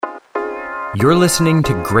You're listening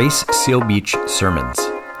to Grace Seal Beach Sermons.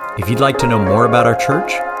 If you'd like to know more about our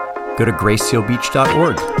church, go to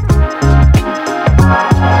gracesealbeach.org.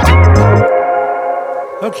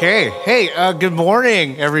 Okay, hey, good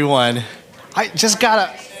morning, everyone.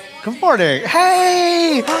 Good morning.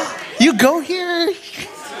 Hey, you go here?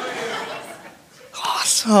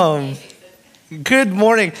 Awesome. Good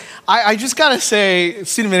morning. I just gotta say,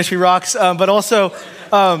 student ministry rocks, but also,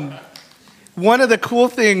 one of the cool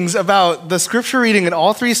things about the scripture reading in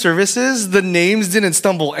all three services, the names didn't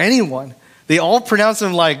stumble anyone. They all pronounced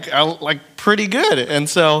them like pretty good. And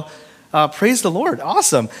so, praise the Lord.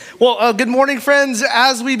 Awesome. Well, good morning, friends.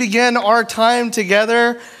 As we begin our time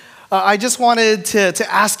together, I just wanted to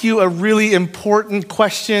ask you a really important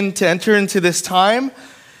question to enter into this time.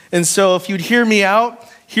 And so if you'd hear me out,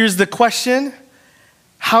 here's the question.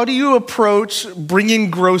 How do you approach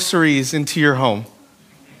bringing groceries into your home?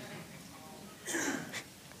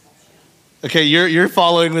 Okay, you're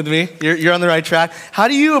following with me. You're on the right track. How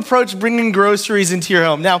do you approach bringing groceries into your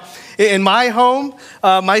home? Now, in my home,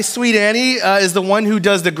 my sweet Annie is the one who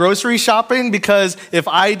does the grocery shopping, because if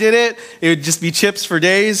I did it, it would just be chips for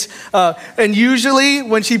days. And usually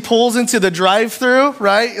when she pulls into the drive-thru,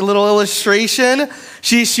 right, a little illustration,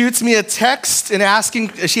 she shoots me a text and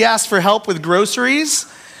she asks for help with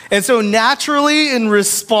groceries. And so naturally, in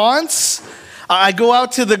response, I go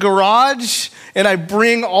out to the garage and I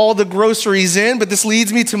bring all the groceries in. But this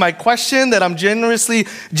leads me to my question that I'm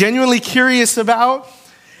genuinely curious about.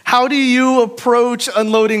 How do you approach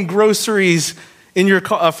unloading groceries in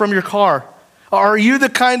from your car? Are you the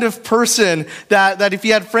kind of person that if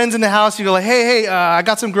you had friends in the house, you go like, hey, I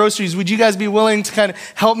got some groceries. Would you guys be willing to kind of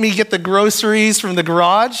help me get the groceries from the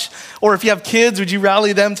garage? Or if you have kids, would you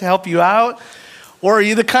rally them to help you out? Or are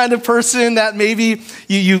you the kind of person that maybe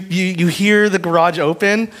you hear the garage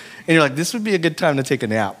open and you're like, this would be a good time to take a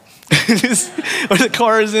nap? Or the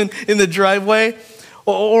car is in the driveway?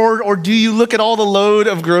 Or do you look at all the load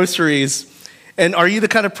of groceries? And are you the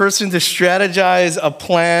kind of person to strategize a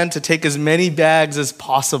plan to take as many bags as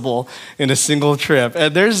possible in a single trip?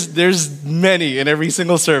 And there's many in every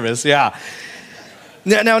single service, yeah.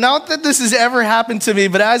 Now, not that this has ever happened to me,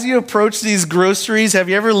 but as you approach these groceries, have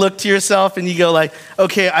you ever looked to yourself and you go like, so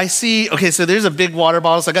there's a big water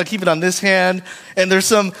bottle, so I got to keep it on this hand. And there's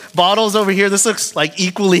some bottles over here. This looks like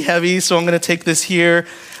equally heavy, so I'm going to take this here.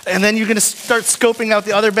 And then you're going to start scoping out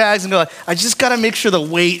the other bags and go like, I just got to make sure the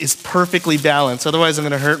weight is perfectly balanced. Otherwise, I'm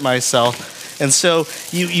going to hurt myself. And so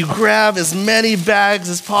you grab as many bags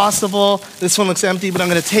as possible. This one looks empty, but I'm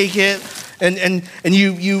going to take it. And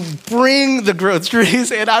you bring the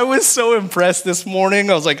groceries, and I was so impressed this morning.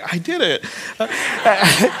 I was like, I did it.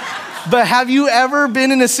 But have you ever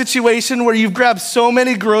been in a situation where you've grabbed so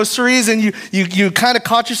many groceries and you kind of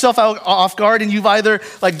caught yourself off guard, and you've either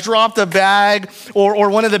like dropped a bag or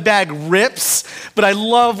one of the bag rips? But I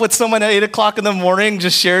love what someone at 8 o'clock in the morning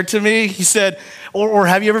just shared to me. He said, or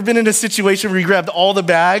have you ever been in a situation where you grabbed all the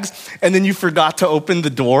bags and then you forgot to open the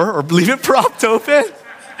door or leave it propped open?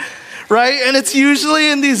 Right? And it's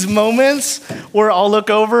usually in these moments where I'll look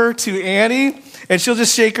over to Annie and she'll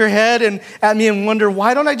just shake her head at me and wonder,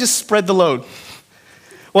 why don't I just spread the load?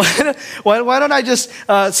 Why don't I just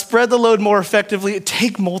spread the load more effectively?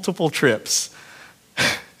 Take multiple trips.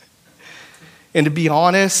 And to be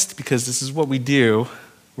honest, because this is what we do,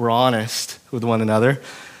 we're honest with one another,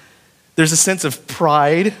 there's a sense of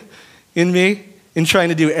pride in me in trying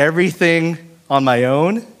to do everything on my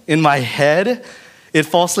own, in my head. It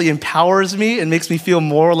falsely empowers me and makes me feel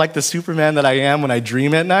more like the Superman that I am when I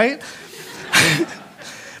dream at night.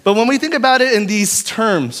 But when we think about it in these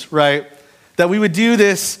terms, right, that we would do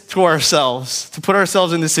this to ourselves, to put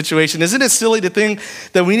ourselves in this situation, isn't it silly to think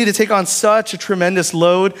that we need to take on such a tremendous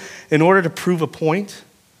load in order to prove a point?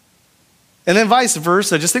 And then vice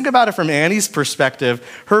versa. Just think about it from Annie's perspective.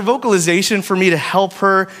 Her vocalization for me to help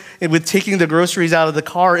her with taking the groceries out of the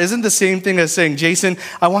car isn't the same thing as saying, Jason,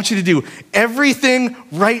 I want you to do everything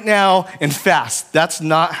right now and fast. That's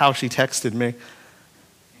not how she texted me.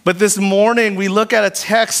 But this morning, we look at a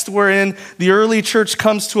text wherein the early church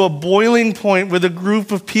comes to a boiling point with a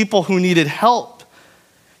group of people who needed help.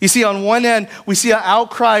 You see, on one end, we see an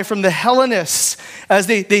outcry from the Hellenists as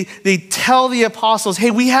they tell the apostles, hey,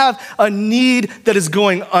 we have a need that is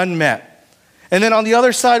going unmet. And then on the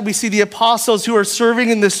other side, we see the apostles who are serving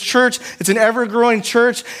in this church. It's an ever-growing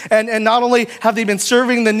church. And not only have they been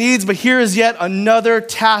serving the needs, but here is yet another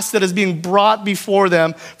task that is being brought before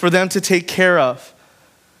them for them to take care of.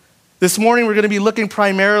 This morning, we're going to be looking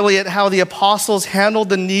primarily at how the apostles handled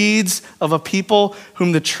the needs of a people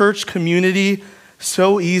whom the church community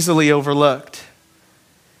so easily overlooked.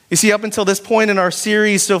 You see, up until this point in our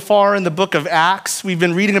series so far in the book of Acts, we've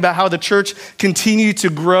been reading about how the church continued to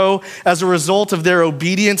grow as a result of their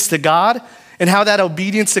obedience to God and how that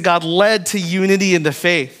obedience to God led to unity in the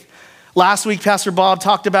faith. Last week, Pastor Bob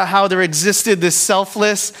talked about how there existed this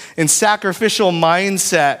selfless and sacrificial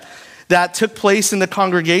mindset that took place in the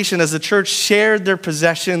congregation as the church shared their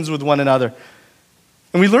possessions with one another.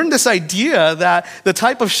 And we learned this idea that the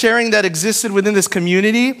type of sharing that existed within this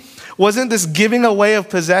community wasn't this giving away of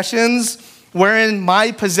possessions wherein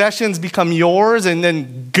my possessions become yours and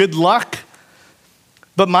then good luck,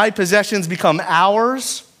 but my possessions become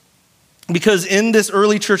ours. Because in this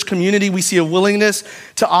early church community, we see a willingness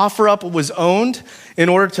to offer up what was owned in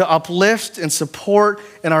order to uplift and support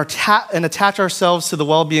and attach ourselves to the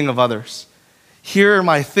well-being of others. Here are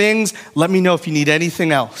my things. Let me know if you need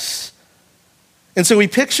anything else. And so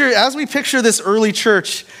as we picture this early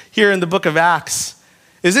church here in the book of Acts,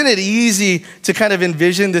 isn't it easy to kind of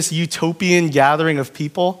envision this utopian gathering of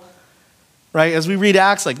people? Right? As we read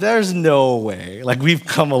Acts, like, there's no way. Like, we've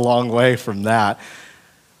come a long way from that.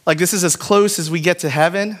 Like, this is as close as we get to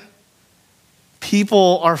heaven.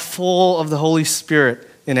 People are full of the Holy Spirit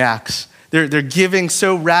in Acts. They're giving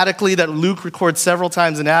so radically that Luke records several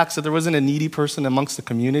times in Acts that there wasn't a needy person amongst the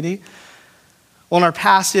community. Well, in our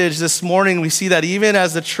passage this morning, we see that even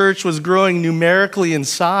as the church was growing numerically in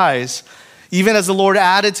size, even as the Lord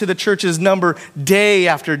added to the church's number day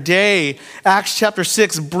after day, Acts chapter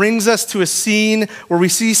 6 brings us to a scene where we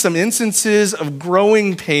see some instances of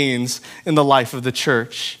growing pains in the life of the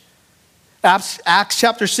church. Acts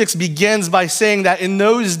chapter 6 begins by saying that in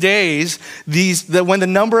those days, that when the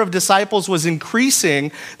number of disciples was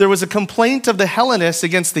increasing, there was a complaint of the Hellenists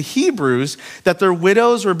against the Hebrews that their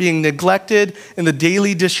widows were being neglected in the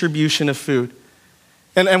daily distribution of food.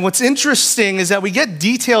 And what's interesting is that we get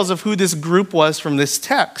details of who this group was from this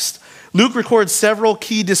text. Luke records several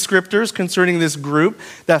key descriptors concerning this group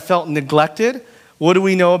that felt neglected. What do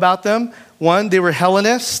we know about them? One, they were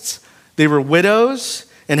Hellenists, they were widows,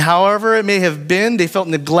 and however it may have been, they felt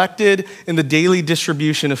neglected in the daily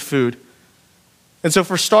distribution of food. And so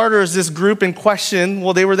for starters, this group in question,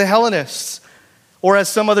 well, they were the Hellenists. Or as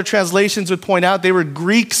some other translations would point out, they were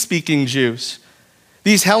Greek-speaking Jews.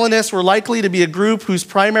 These Hellenists were likely to be a group whose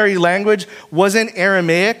primary language wasn't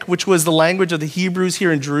Aramaic, which was the language of the Hebrews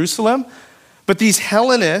here in Jerusalem. But these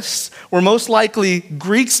Hellenists were most likely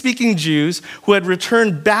Greek-speaking Jews who had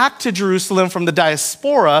returned back to Jerusalem from the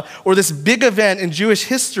diaspora, or this big event in Jewish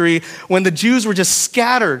history when the Jews were just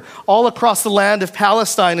scattered all across the land of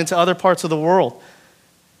Palestine into other parts of the world.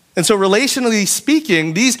 And so relationally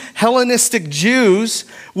speaking, these Hellenistic Jews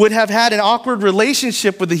would have had an awkward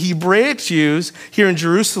relationship with the Hebraic Jews here in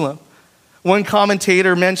Jerusalem. One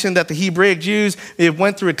commentator mentioned that the Hebraic Jews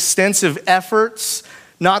went through extensive efforts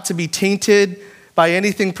not to be tainted by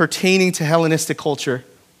anything pertaining to Hellenistic culture.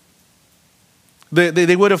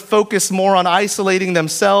 They would have focused more on isolating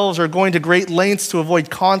themselves or going to great lengths to avoid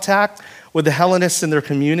contact with the Hellenists in their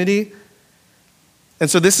community. And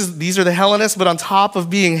so these are the Hellenists, but on top of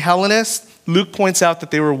being Hellenists, Luke points out that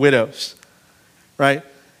they were widows, right?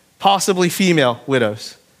 Possibly female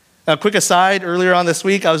widows. Now, quick aside, earlier on this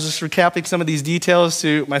week, I was just recapping some of these details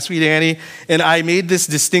to my sweet Annie, and I made this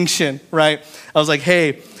distinction, right? I was like,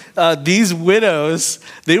 hey, these widows,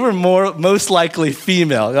 they were most likely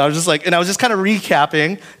female. And I was just kind of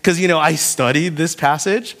recapping, because, I studied this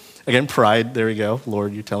passage. Again, pride, there we go.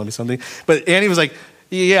 Lord, you're telling me something. But Annie was like,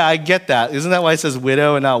 yeah, I get that. Isn't that why it says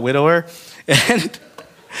widow and not widower? And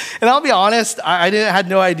I'll be honest, I had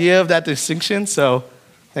no idea of that distinction, so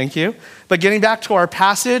thank you. But getting back to our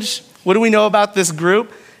passage, what do we know about this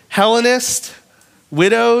group? Hellenist,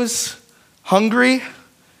 widows, hungry.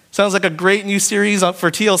 Sounds like a great new series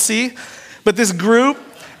for TLC. But this group,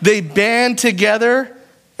 they band together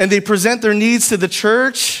and they present their needs to the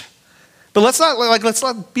church. But let's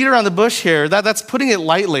not beat around the bush here. That's putting it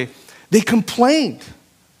lightly. They complained.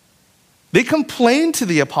 They complained to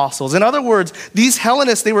the apostles. In other words, these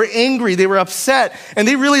Hellenists, they were angry, they were upset, and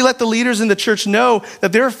they really let the leaders in the church know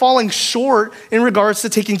that they were falling short in regards to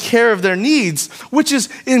taking care of their needs, which is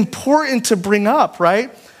important to bring up, right?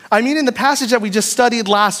 I mean, in the passage that we just studied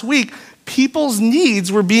last week, people's needs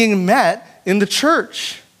were being met in the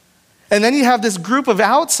church. And then you have this group of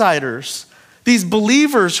outsiders, these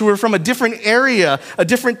believers who are from a different area, a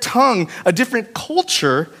different tongue, a different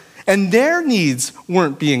culture, and their needs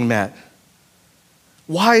weren't being met.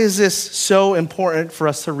 Why is this so important for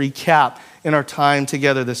us to recap in our time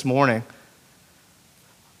together this morning?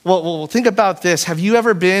 Well, think about this. Have you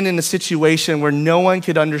ever been in a situation where no one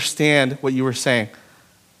could understand what you were saying?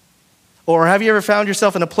 Or have you ever found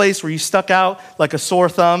yourself in a place where you stuck out like a sore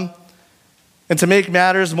thumb And to make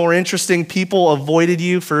matters more interesting, people avoided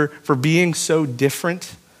you for being so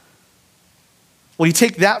different. Well, you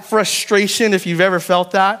take that frustration, if you've ever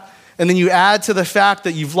felt that, and then you add to the fact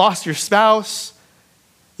that you've lost your spouse,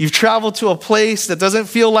 you've traveled to a place that doesn't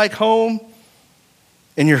feel like home,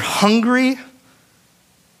 and you're hungry.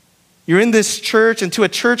 You're in this church, and to a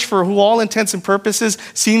church for who all intents and purposes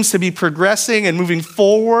seems to be progressing and moving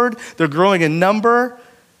forward. They're growing in number.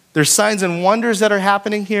 There's signs and wonders that are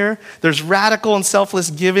happening here. There's radical and selfless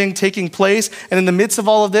giving taking place. And in the midst of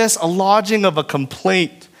all of this, a lodging of a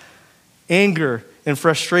complaint, anger, and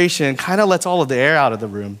frustration kind of lets all of the air out of the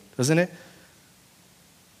room, doesn't it?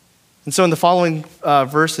 And so in the following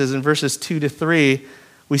verses, in verses 2-3,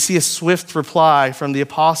 we see a swift reply from the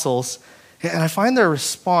apostles. And I find their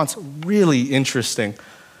response really interesting.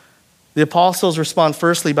 The apostles respond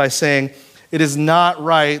firstly by saying, it is not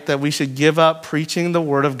right that we should give up preaching the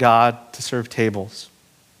word of God to serve tables.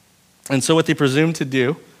 And so what they presume to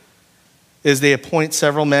do is they appoint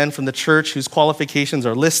several men from the church whose qualifications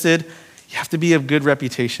are listed. You have to be of good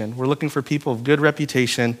reputation. We're looking for people of good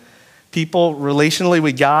reputation. People relationally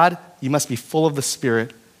with God, you must be full of the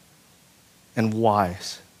Spirit and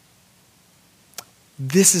wise.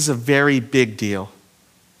 This is a very big deal.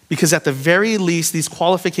 Because at the very least, these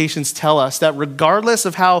qualifications tell us that regardless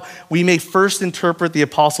of how we may first interpret the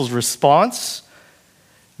apostles' response,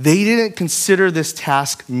 they didn't consider this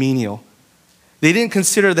task menial. They didn't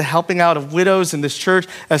consider the helping out of widows in this church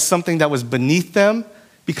as something that was beneath them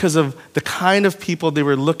because of the kind of people they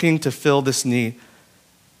were looking to fill this need.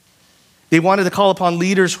 They wanted to call upon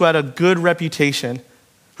leaders who had a good reputation,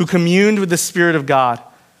 who communed with the Spirit of God,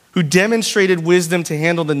 who demonstrated wisdom to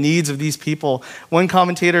handle the needs of these people. One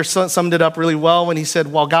commentator summed it up really well when he said,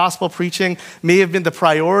 while gospel preaching may have been the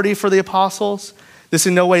priority for the apostles, this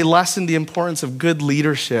in no way lessened the importance of good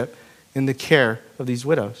leadership in the care of these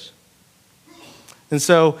widows. And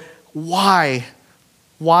so why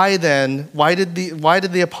did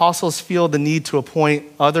the apostles feel the need to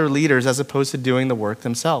appoint other leaders as opposed to doing the work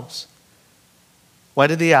themselves? Why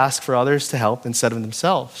did they ask for others to help instead of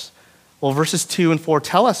themselves? Well, verses 2 and 4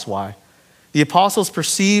 tell us why. The apostles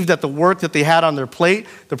perceived that the work that they had on their plate,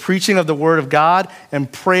 the preaching of the word of God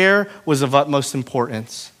and prayer, was of utmost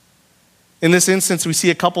importance. In this instance, we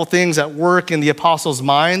see a couple things at work in the apostles'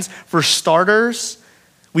 minds. For starters,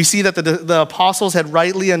 we see that the apostles had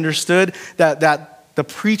rightly understood that the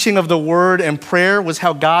preaching of the word and prayer was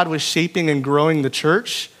how God was shaping and growing the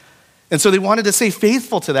church. And so they wanted to stay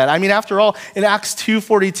faithful to that. I mean, after all, in Acts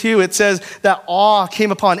 2:42, it says that awe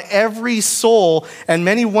came upon every soul and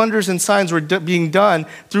many wonders and signs were being done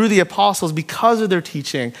through the apostles because of their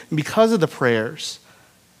teaching and because of the prayers.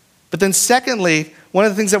 But then secondly, one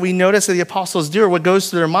of the things that we notice that the apostles do, or what goes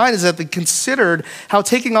through their mind, is that they considered how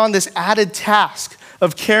taking on this added task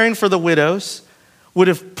of caring for the widows would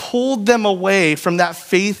have pulled them away from that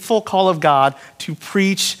faithful call of God to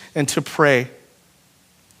preach and to pray.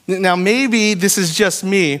 Now, maybe this is just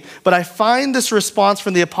me, but I find this response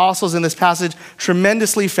from the apostles in this passage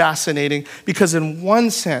tremendously fascinating because in one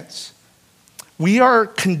sense, we are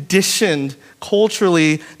conditioned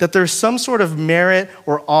culturally that there's some sort of merit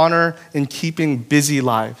or honor in keeping busy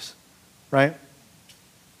lives, right?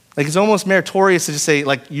 Like it's almost meritorious to just say,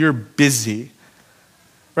 like, you're busy,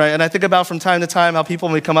 right? And I think about from time to time how people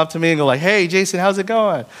may come up to me and go like, hey, Jason, how's it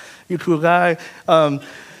going? You cool guy.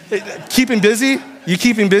 Keeping busy? You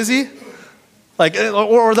keeping busy? Like,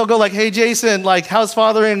 or they'll go like, hey, Jason, like, how's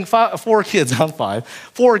fathering 4 kids? I'm 5.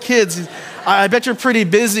 4 kids. I bet you're pretty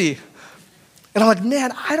busy. And I'm like,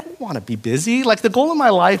 man, I don't want to be busy. Like, the goal of my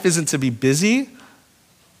life isn't to be busy.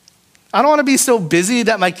 I don't want to be so busy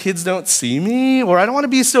that my kids don't see me, or I don't want to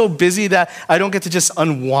be so busy that I don't get to just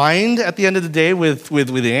unwind at the end of the day with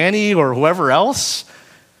Annie or whoever else.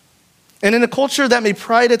 And in a culture that may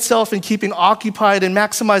pride itself in keeping occupied and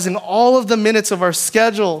maximizing all of the minutes of our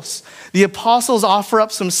schedules, the apostles offer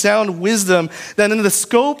up some sound wisdom that in the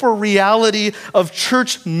scope or reality of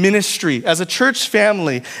church ministry, as a church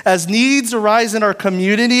family, as needs arise in our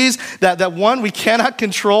communities that one, we cannot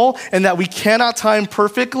control and that we cannot time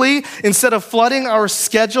perfectly, instead of flooding our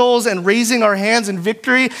schedules and raising our hands in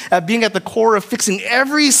victory at being at the core of fixing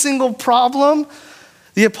every single problem,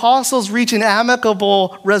 the apostles reach an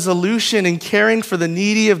amicable resolution in caring for the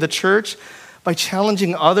needy of the church by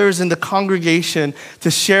challenging others in the congregation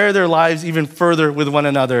to share their lives even further with one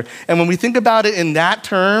another. And when we think about it in that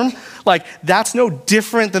term, like that's no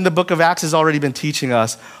different than the book of Acts has already been teaching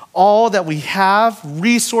us. All that we have,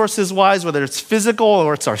 resources-wise, whether it's physical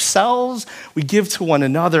or it's ourselves, we give to one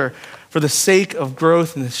another for the sake of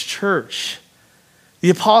growth in this church. The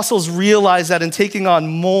apostles realized that in taking on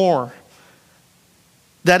more,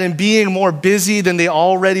 that in being more busy than they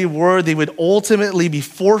already were, they would ultimately be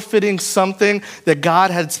forfeiting something that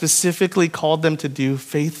God had specifically called them to do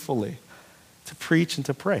faithfully, to preach and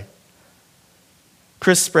to pray.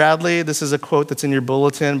 Chris Spradley, this is a quote that's in your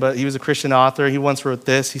bulletin, but he was a Christian author. He once wrote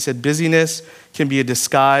this. He said, "Busyness can be a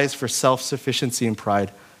disguise for self-sufficiency and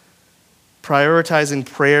pride. Prioritizing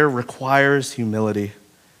prayer requires humility.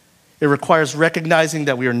 It requires recognizing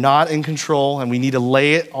that we are not in control and we need to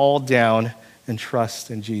lay it all down and trust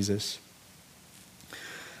in Jesus."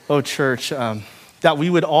 Oh, church, that we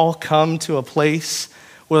would all come to a place,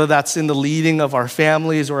 whether that's in the leading of our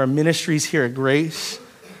families or our ministries here at Grace,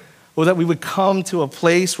 or that we would come to a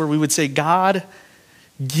place where we would say, "God,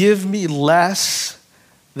 give me less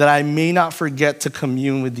that I may not forget to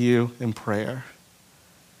commune with you in prayer.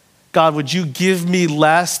 God, would you give me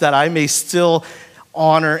less that I may still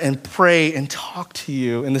honor and pray and talk to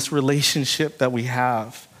you in this relationship that we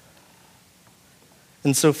have?"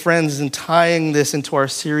 And so, friends, in tying this into our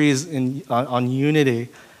series on unity,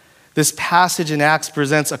 this passage in Acts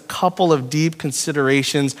presents a couple of deep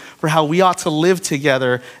considerations for how we ought to live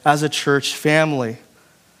together as a church family.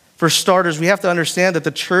 For starters, we have to understand that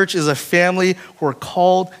the church is a family who are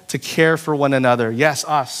called to care for one another. Yes,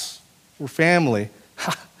 us. We're family.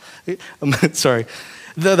 Sorry.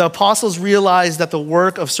 The apostles realized that the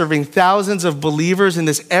work of serving thousands of believers in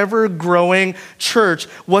this ever-growing church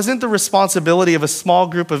wasn't the responsibility of a small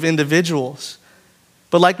group of individuals.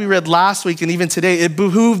 But like we read last week and even today, it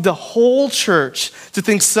behooved the whole church to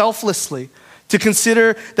think selflessly, to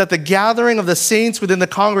consider that the gathering of the saints within the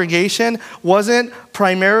congregation wasn't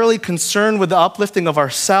primarily concerned with the uplifting of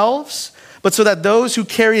ourselves, but so that those who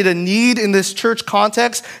carried a need in this church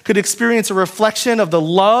context could experience a reflection of the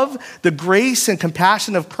love, the grace, and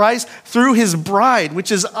compassion of Christ through his bride,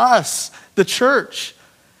 which is us, the church.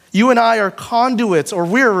 You and I are conduits, or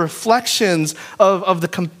we're reflections of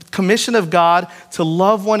the commission of God to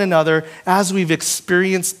love one another as we've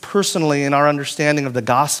experienced personally in our understanding of the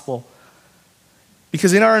gospel.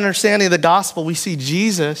 Because in our understanding of the gospel, we see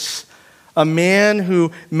Jesus, a man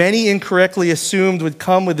who many incorrectly assumed would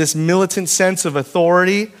come with this militant sense of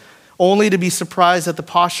authority, only to be surprised at the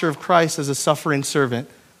posture of Christ as a suffering servant.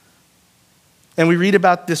 And we read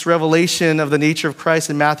about this revelation of the nature of Christ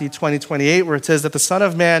in Matthew 20:28, where it says that the Son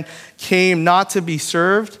of Man came not to be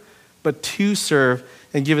served, but to serve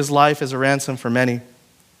and give his life as a ransom for many.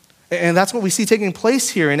 And that's what we see taking place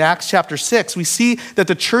here in Acts chapter 6. We see that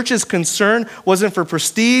the church's concern wasn't for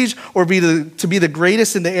prestige or to be the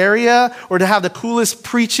greatest in the area or to have the coolest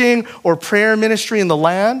preaching or prayer ministry in the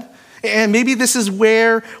land. And maybe this is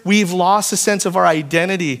where we've lost a sense of our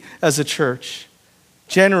identity as a church,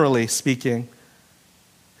 generally speaking.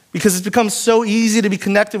 Because it's become so easy to be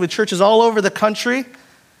connected with churches all over the country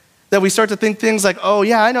that we start to think things like, "Oh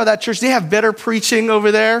yeah, I know that church. They have better preaching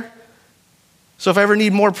over there. So if I ever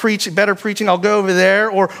need better preaching, I'll go over there."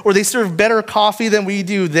 Or they serve better coffee than we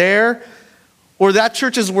do there. Or that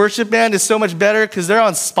church's worship band is so much better because they're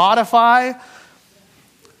on Spotify.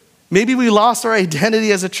 Maybe we lost our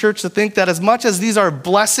identity as a church to think that as much as these are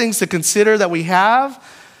blessings to consider that we have,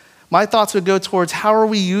 my thoughts would go towards how are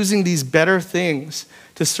we using these better things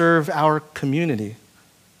to serve our community?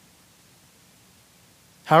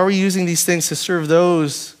 How are we using these things to serve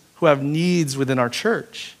those who have needs within our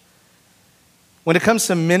church? When it comes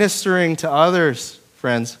to ministering to others,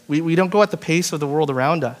 friends, we don't go at the pace of the world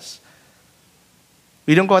around us.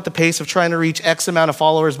 We don't go at the pace of trying to reach X amount of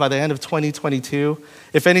followers by the end of 2022.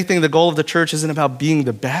 If anything, the goal of the church isn't about being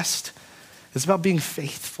the best. It's about being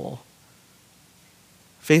faithful.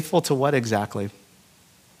 Faithful to what exactly?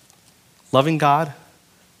 Loving God,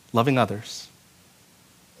 loving others.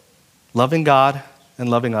 Loving God and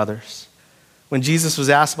loving others. When Jesus was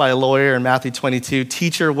asked by a lawyer in Matthew 22,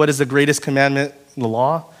 "Teacher, what is the greatest commandment in the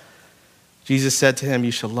law?" Jesus said to him,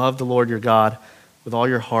 "You shall love the Lord your God with all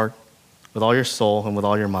your heart, with all your soul, and with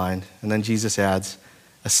all your mind." And then Jesus adds,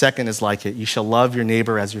 "A second is like it. You shall love your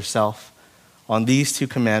neighbor as yourself. On these two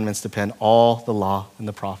commandments depend all the law and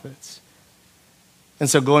the prophets." And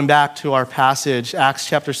so going back to our passage, Acts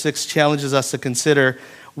chapter 6 challenges us to consider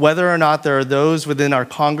whether or not there are those within our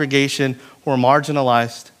congregation who are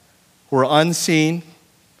marginalized, who are unseen,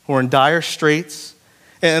 who are in dire straits.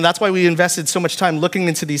 And that's why we invested so much time looking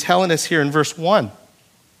into these Hellenists here in verse 1.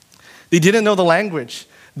 They didn't know the language.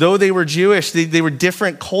 Though they were Jewish, they were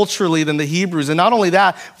different culturally than the Hebrews. And not only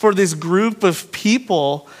that, for this group of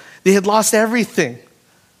people, they had lost everything.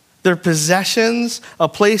 Their possessions, a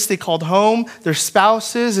place they called home, their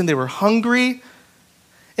spouses, and they were hungry.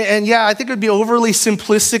 And yeah, I think it would be overly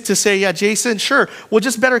simplistic to say, "Yeah, Jason, sure, we'll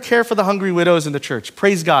just better care for the hungry widows in the church."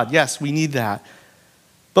 Praise God. Yes, we need that.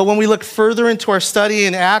 But when we look further into our study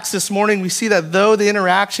in Acts this morning, we see that though the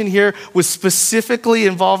interaction here was specifically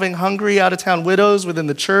involving hungry, out-of-town widows within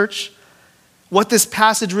the church, what this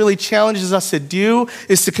passage really challenges us to do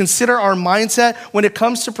is to consider our mindset when it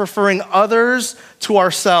comes to preferring others to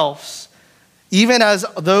ourselves, even as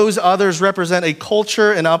those others represent a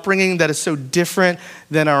culture and upbringing that is so different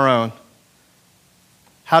than our own.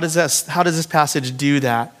 How does this passage do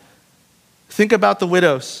that? Think about the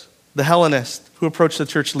widows, the Hellenists, who approached the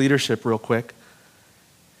church leadership real quick.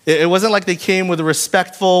 It wasn't like they came with a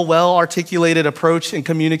respectful, well-articulated approach in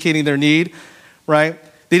communicating their need, right?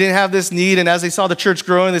 They didn't have this need, and as they saw the church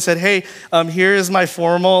growing, they said, hey, here is my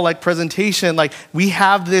formal presentation. We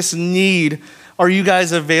have this need. Are you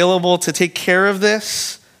guys available to take care of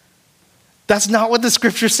this? That's not what the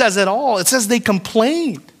scripture says at all. It says they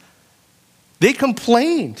complained. They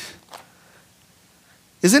complained.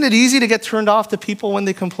 Isn't it easy to get turned off to people when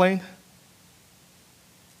they complain?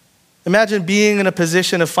 Imagine being in a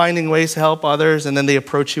position of finding ways to help others and then they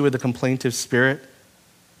approach you with a complaintive spirit.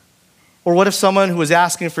 Or what if someone who was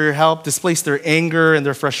asking for your help displaced their anger and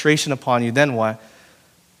their frustration upon you? Then what?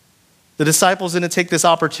 The disciples didn't take this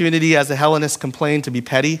opportunity as the Hellenists complained to be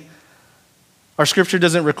petty. Our scripture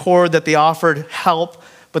doesn't record that they offered help,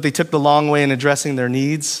 but they took the long way in addressing their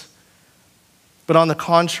needs. But on the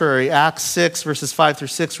contrary, Acts 6 verses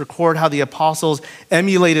 5-6 record how the apostles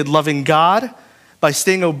emulated loving God by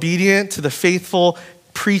staying obedient to the faithful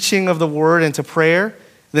preaching of the word and to prayer.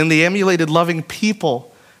 Then they emulated loving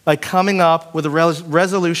people by coming up with a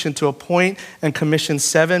resolution to appoint and commission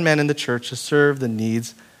 7 men in the church to serve the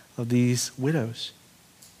needs of these widows.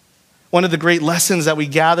 One of the great lessons that we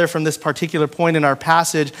gather from this particular point in our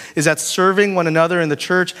passage is that serving one another in the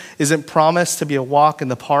church isn't promised to be a walk in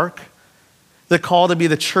the park. The call to be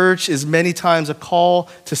the church is many times a call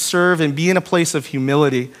to serve and be in a place of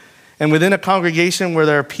humility. And within a congregation where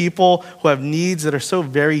there are people who have needs that are so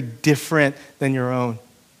very different than your own.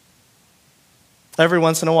 Every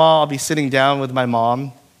once in a while, I'll be sitting down with my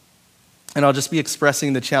mom, and I'll just be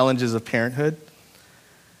expressing the challenges of parenthood.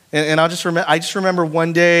 And I just remember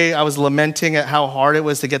one day I was lamenting at how hard it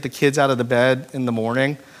was to get the kids out of the bed in the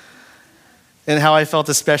morning, and how I felt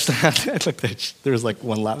especially. There was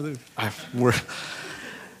one loud.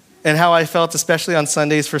 And how I felt especially on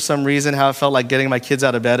Sundays for some reason. How I felt like getting my kids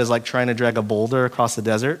out of bed is like trying to drag a boulder across the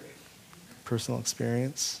desert. Personal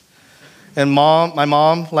experience. And my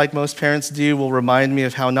mom, like most parents do, will remind me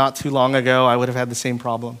of how not too long ago I would have had the same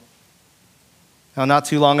problem. How not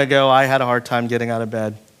too long ago I had a hard time getting out of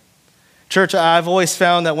bed. Church, I've always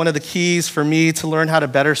found that one of the keys for me to learn how to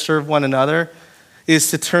better serve one another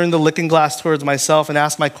is to turn the looking glass towards myself and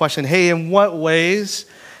ask my question, hey, in what ways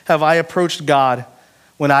have I approached God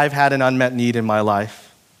when I've had an unmet need in my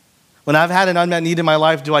life? When I've had an unmet need in my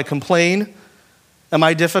life, do I complain? Am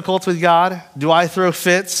I difficult with God? Do I throw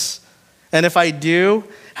fits? And if I do,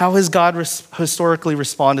 how has God historically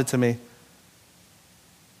responded to me?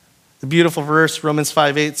 The beautiful verse, Romans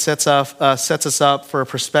 5:8, sets us up for a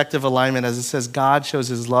perspective alignment as it says, God shows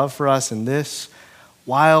his love for us in this,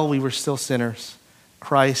 while we were still sinners,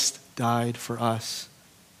 Christ died for us.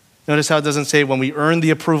 Notice how it doesn't say when we earned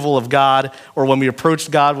the approval of God or when we approached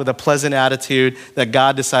God with a pleasant attitude that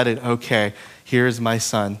God decided, okay, here's my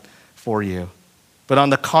son for you. But on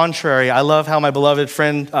the contrary, I love how my beloved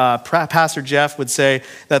friend, Pastor Jeff, would say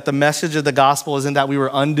that the message of the gospel isn't that we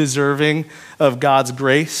were undeserving of God's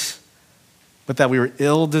grace, but that we were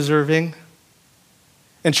ill-deserving.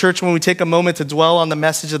 In church, when we take a moment to dwell on the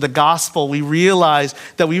message of the gospel, we realize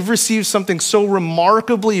that we've received something so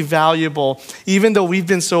remarkably valuable, even though we've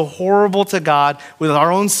been so horrible to God with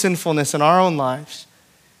our own sinfulness in our own lives.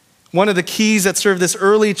 One of the keys that served this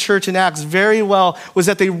early church in Acts very well was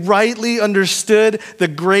that they rightly understood the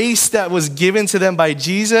grace that was given to them by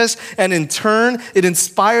Jesus, and in turn, it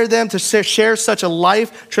inspired them to share such a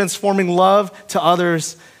life-transforming love to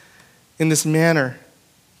others in this manner.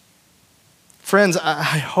 Friends,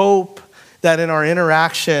 I hope that in our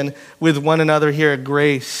interaction with one another here at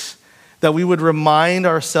Grace, that we would remind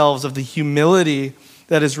ourselves of the humility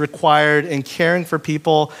that is required in caring for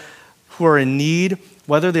people who are in need,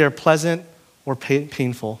 whether they are pleasant or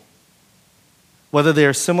painful, whether they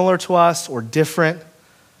are similar to us or different,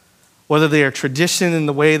 whether they are tradition in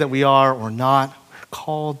the way that we are or not, we're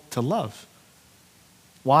called to love.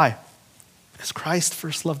 Why? Because Christ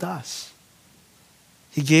first loved us.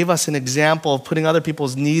 He gave us an example of putting other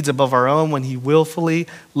people's needs above our own when he willfully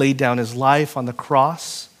laid down his life on the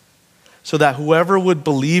cross so that whoever would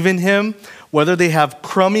believe in him, whether they have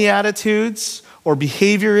crummy attitudes or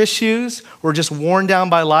behavior issues or just worn down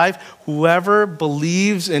by life, whoever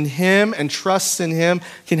believes in him and trusts in him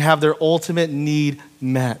can have their ultimate need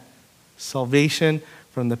met salvation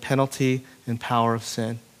from the penalty and power of sin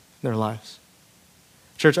in their lives.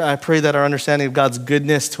 Church, I pray that our understanding of God's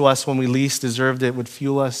goodness to us when we least deserved it would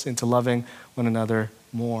fuel us into loving one another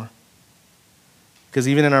more. Because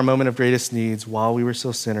even in our moment of greatest needs, while we were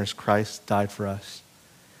still sinners, Christ died for us.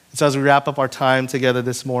 And so as we wrap up our time together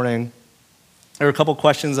this morning, there are a couple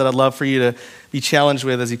questions that I'd love for you to be challenged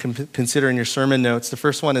with as you consider in your sermon notes. The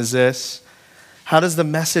first one is this: how does the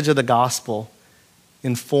message of the gospel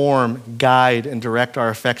inform, guide, and direct our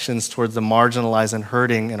affections towards the marginalized and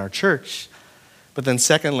hurting in our church? But then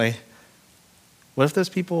secondly, what if those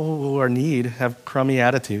people who are in need have crummy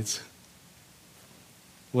attitudes?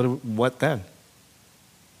 What then?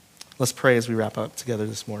 Let's pray as we wrap up together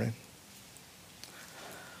this morning.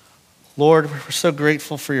 Lord, we're so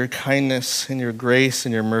grateful for your kindness and your grace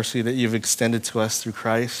and your mercy that you've extended to us through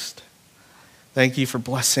Christ. Thank you for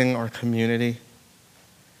blessing our community.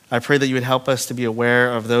 I pray that you would help us to be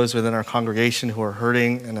aware of those within our congregation who are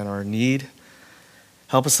hurting and in our need.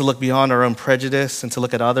 Help us to look beyond our own prejudice and to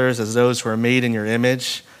look at others as those who are made in your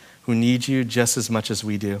image, who need you just as much as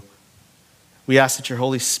we do. We ask that your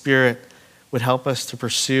Holy Spirit would help us to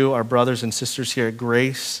pursue our brothers and sisters here at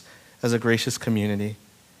Grace as a gracious community.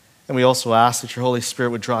 And we also ask that your Holy Spirit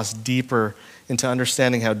would draw us deeper into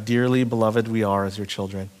understanding how dearly beloved we are as your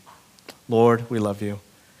children. Lord, we love you.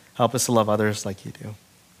 Help us to love others like you do. In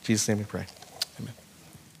Jesus' name we pray.